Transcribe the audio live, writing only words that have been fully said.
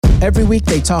Every week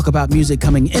they talk about music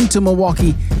coming into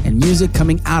Milwaukee and music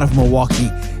coming out of Milwaukee.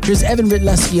 Here's Evan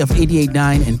Rytlewski of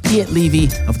 88.9 and Piet Levy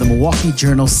of the Milwaukee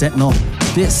Journal-Sentinel.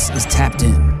 This is Tapped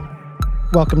In.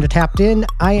 Welcome to Tapped In.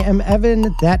 I am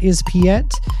Evan. That is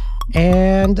Piet.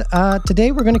 And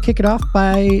today we're going to kick it off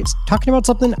by talking about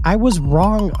something I was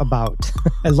wrong about.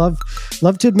 I love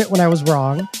to admit when I was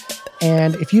wrong.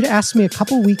 And if you'd asked me a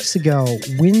couple weeks ago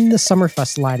when the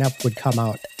Summerfest lineup would come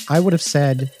out, I would have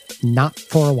said not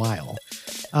for a while.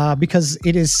 Because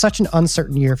it is such an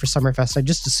uncertain year for Summerfest. I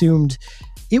just assumed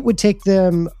it would take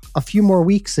them a few more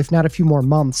weeks, if not a few more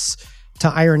months, to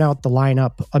iron out the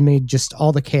lineup amid just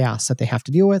all the chaos that they have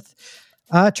to deal with.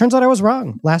 Turns out I was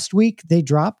wrong. Last week, they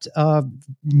dropped a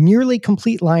nearly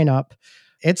complete lineup.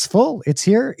 It's full. It's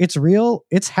here. It's real.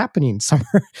 It's happening.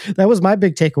 That was my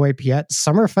big takeaway, Piet.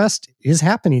 Summerfest is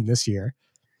happening this year.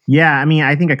 Yeah, I mean,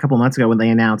 I think a couple months ago when they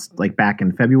announced, like back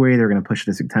in February, they were going to push it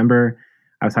to September.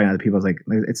 I was talking to other people. I was like,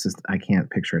 it's just, I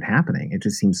can't picture it happening. It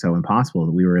just seems so impossible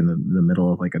that we were in the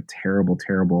middle of like a terrible,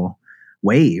 terrible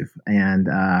wave. And,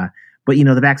 but, you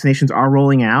know, the vaccinations are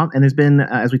rolling out. And there's been,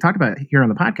 as we talked about here on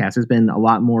the podcast, there's been a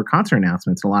lot more concert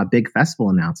announcements, a lot of big festival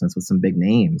announcements with some big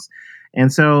names.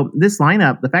 And so this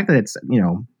lineup, the fact that it's, you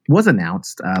know, was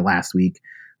announced last week,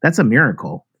 that's a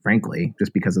miracle, frankly,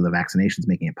 just because of the vaccinations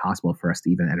making it possible for us to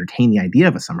even entertain the idea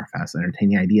of a Summerfest, entertain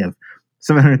the idea of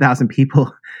 700,000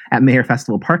 people at Mayer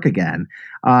Festival Park again.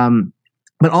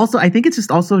 But also, I think it's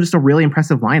just a really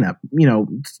impressive lineup, you know,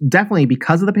 definitely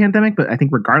because of the pandemic. But I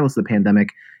think regardless of the pandemic,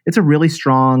 it's a really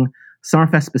strong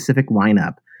Summerfest specific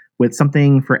lineup with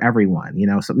something for everyone, you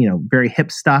know, some, you know, very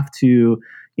hip stuff to,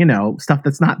 you know, stuff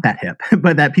that's not that hip,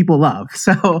 but that people love.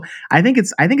 So I think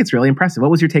it's really impressive. What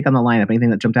was your take on the lineup?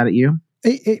 Anything that jumped out at you?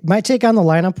 My take on the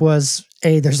lineup was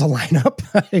A, there's a lineup.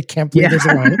 I can't believe there's a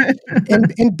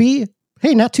lineup. And B,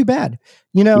 hey, not too bad.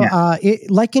 You know,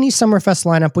 like any Summerfest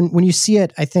lineup, when you see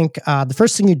it, I think the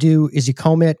first thing you do is you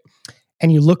comb it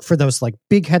and you look for those like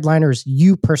big headliners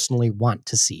you personally want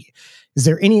to see. Is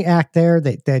there any act there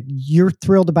that you're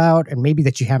thrilled about and maybe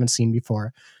that you haven't seen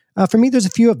before? For me, there's a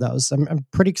few of those. I'm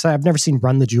pretty excited. I've never seen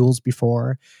Run the Jewels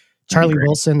before. Charlie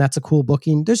Wilson, that's a cool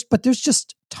booking. There's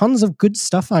just tons of good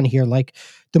stuff on here. Like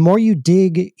the more you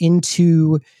dig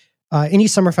into any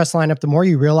Summerfest lineup, the more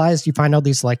you realize you find all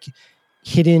these like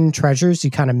hidden treasures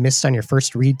you kind of missed on your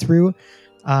first read through.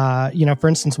 You know, for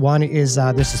instance, one is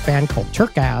there's this band called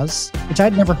Turkaz, which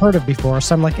I'd never heard of before.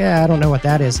 So I'm like, I don't know what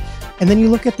that is. And then you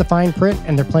look at the fine print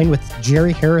and they're playing with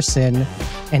Jerry Harrison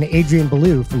and Adrian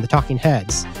Belew from the Talking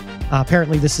Heads.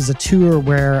 Apparently this is a tour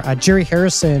where Jerry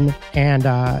Harrison and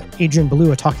Adrian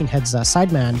Belew, a Talking Heads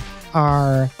sideman,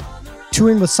 are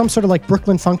touring with some sort of like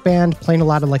Brooklyn funk band, playing a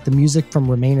lot of like the music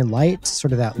from Remain in Light,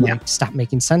 sort of that like Stop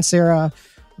Making Sense era.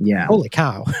 Yeah. Holy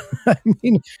cow. I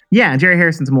mean, yeah. Jerry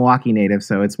Harrison's a Milwaukee native,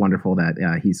 so it's wonderful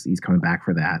that he's coming back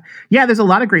for that. Yeah, there's a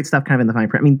lot of great stuff kind of in the fine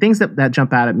print. I mean, things that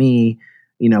jump out at me,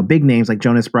 you know, big names like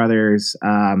Jonas Brothers,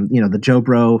 you know, the Joe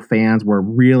Bro fans were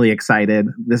really excited.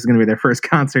 This is going to be their first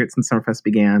concert since Summerfest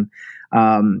began.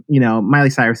 You know, Miley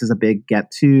Cyrus is a big get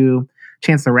too.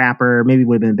 Chance the Rapper maybe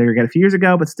would have been a bigger get a few years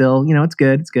ago, but still, you know, it's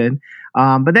good. It's good.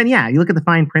 But then, yeah, you look at the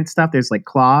fine print stuff. There's like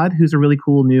Claude, who's a really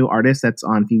cool new artist that's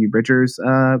on Phoebe Bridgers'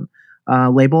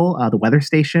 label. The Weather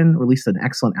Station released an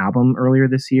excellent album earlier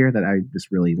this year that I just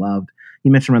really loved.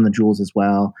 You mentioned Run the Jewels as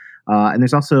well. And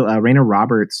there's also Raina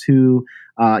Roberts, who,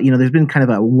 you know, there's been kind of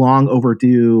a long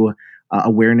overdue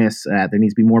awareness that there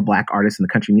needs to be more Black artists in the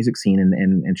country music scene.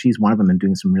 And she's one of them and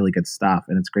doing some really good stuff.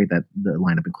 And it's great that the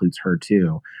lineup includes her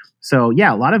too. So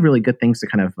yeah, a lot of really good things to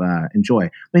kind of enjoy. I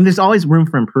mean, there's always room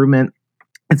for improvement.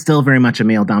 It's still very much a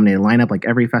male-dominated lineup, like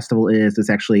every festival is.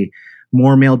 There's actually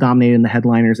more male-dominated in the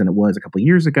headliners than it was a couple of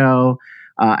years ago.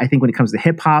 I think when it comes to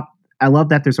hip-hop, I love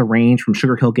that there's a range from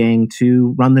Sugar Hill Gang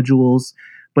to Run the Jewels.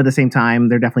 But at the same time,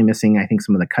 they're definitely missing, I think,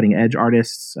 some of the cutting-edge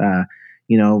artists,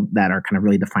 you know, that are kind of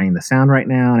really defining the sound right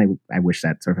now. And I wish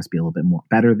that Surface be a little bit more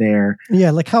better there.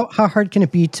 Yeah, like how hard can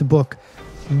it be to book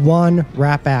one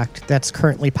rap act that's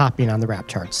currently popping on the rap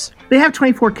charts? They have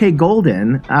 24K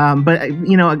Golden, but,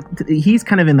 you know, he's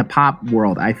kind of in the pop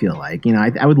world, I feel like. You know,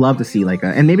 I would love to see like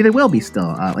and maybe there will be still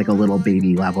like a Little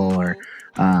Baby level or,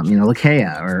 you know,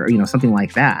 Lakea or, you know, something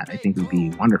like that. I think would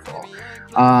be wonderful.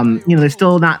 You know, there's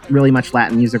still not really much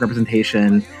Latin music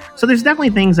representation. So there's definitely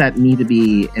things that need to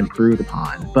be improved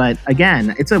upon. But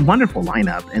again, it's a wonderful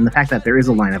lineup. And the fact that there is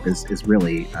a lineup is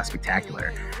really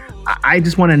spectacular. I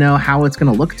just want to know how it's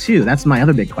going to look too. That's my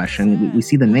other big question. We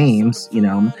see the names, you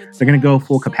know, they're going to go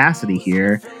full capacity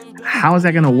here. How is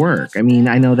that going to work? I mean,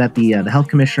 I know that the health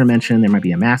commissioner mentioned there might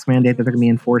be a mask mandate that they're going to be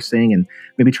enforcing and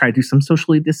maybe try to do some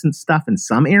socially distant stuff in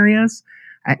some areas.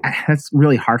 that's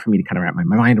really hard for me to kind of wrap my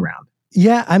mind around.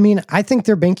 Yeah, I mean, I think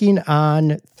they're banking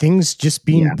on things just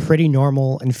being pretty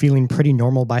normal and feeling pretty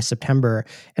normal by September.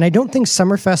 And I don't think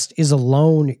Summerfest is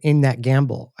alone in that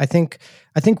gamble. I think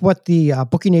what the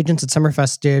booking agents at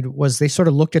Summerfest did was they sort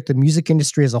of looked at the music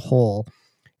industry as a whole.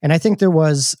 And I think there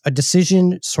was a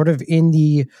decision sort of in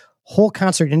the whole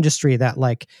concert industry that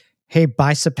like, hey,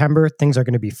 by September, things are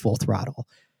going to be full throttle.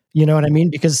 You know what I mean?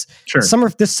 Because this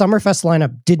Summerfest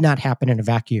lineup did not happen in a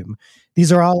vacuum.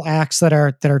 These are all acts that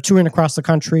are touring across the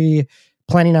country,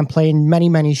 planning on playing many,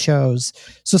 many shows.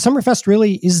 So Summerfest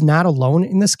really is not alone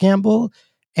in this gamble.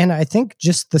 And I think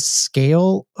just the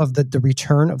scale of the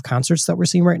return of concerts that we're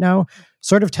seeing right now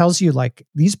sort of tells you like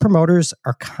these promoters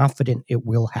are confident it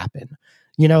will happen.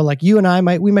 You know, like you and I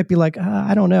might be like,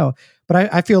 I don't know.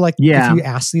 But I feel like if you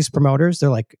ask these promoters, they're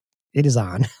like, it is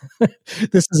on.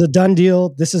 This is a done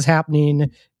deal. This is happening.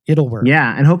 It'll work.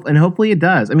 Yeah, and hopefully it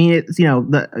does. I mean, it's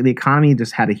the economy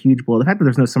just had a huge blow. The fact that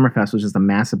there's no Summerfest was just a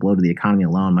massive blow to the economy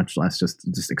alone, much less just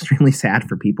extremely sad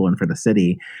for people and for the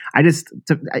city.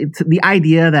 The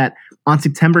idea that on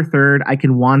September 3rd I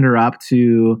can wander up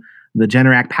to the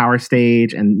Generac Power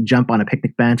Stage and jump on a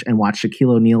picnic bench and watch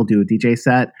Shaquille O'Neal do a DJ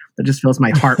set, that just fills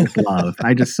my heart with love.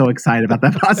 I'm just so excited about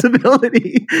that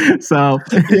possibility. So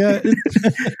yeah,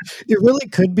 it really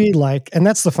could be like, and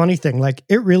that's the funny thing, like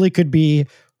it really could be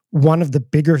one of the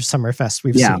bigger Summerfests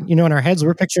we've seen. You know, in our heads,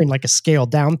 we're picturing like a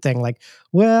scaled down thing. Like,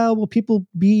 well, will people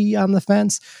be on the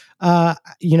fence?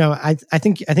 You know, I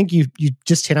think you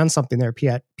just hit on something there,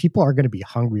 Piet. People are going to be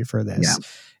hungry for this. Yeah.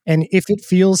 And if it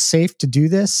feels safe to do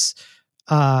this,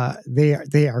 they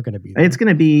are going to be there. It's going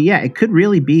to be, it could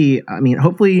really be. I mean,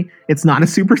 hopefully it's not a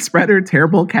super spreader,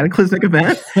 terrible cataclysmic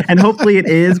event. And hopefully it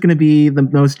is going to be the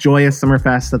most joyous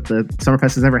Summerfest that the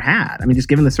Summerfest has ever had. I mean, just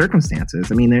given the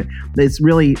circumstances. I mean, it's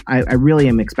really, I really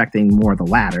am expecting more of the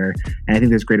latter. And I think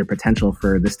there's greater potential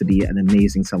for this to be an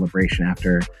amazing celebration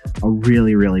after a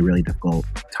really, really, really difficult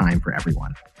time for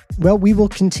everyone. Well, we will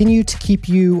continue to keep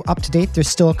you up to date. There's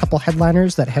still a couple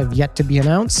headliners that have yet to be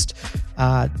announced.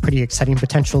 Pretty exciting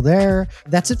potential there.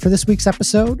 That's it for this week's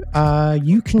episode.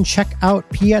 You can check out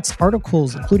Piet's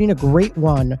articles, including a great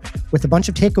one with a bunch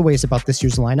of takeaways about this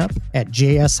year's lineup at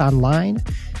JS Online.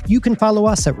 You can follow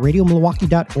us at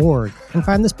radiomilwaukee.org and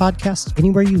find this podcast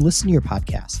anywhere you listen to your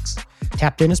podcasts.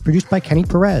 Tapped In is produced by Kenny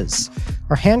Perez.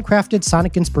 Our handcrafted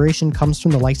sonic inspiration comes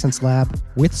from the License Lab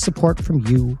with support from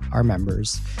you, our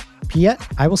members. Piet,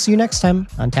 I will see you next time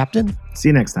on Tapped In. See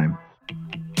you next time.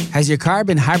 Has your car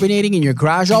been hibernating in your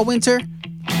garage all winter?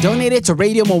 Donate it to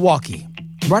Radio Milwaukee.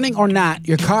 Running or not,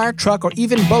 your car, truck, or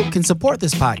even boat can support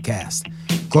this podcast.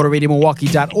 Go to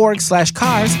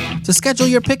radiomilwaukee.org/cars to schedule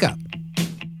your pickup.